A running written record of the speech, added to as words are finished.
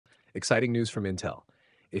Exciting news from Intel.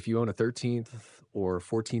 If you own a 13th or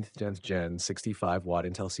 14th gen 65-watt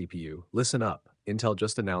Intel CPU, listen up. Intel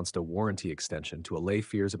just announced a warranty extension to allay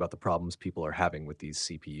fears about the problems people are having with these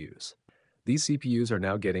CPUs. These CPUs are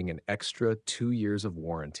now getting an extra 2 years of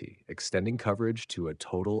warranty, extending coverage to a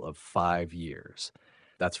total of 5 years.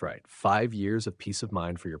 That's right, 5 years of peace of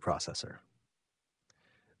mind for your processor.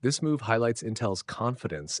 This move highlights Intel's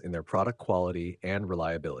confidence in their product quality and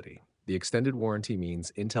reliability. The extended warranty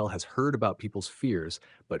means Intel has heard about people's fears,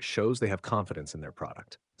 but shows they have confidence in their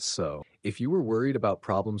product. So, if you were worried about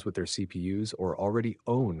problems with their CPUs or already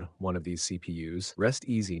own one of these CPUs, rest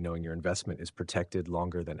easy knowing your investment is protected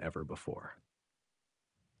longer than ever before.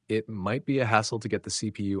 It might be a hassle to get the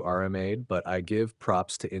CPU RMA'd, but I give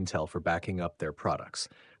props to Intel for backing up their products.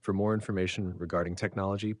 For more information regarding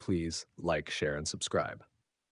technology, please like, share, and subscribe.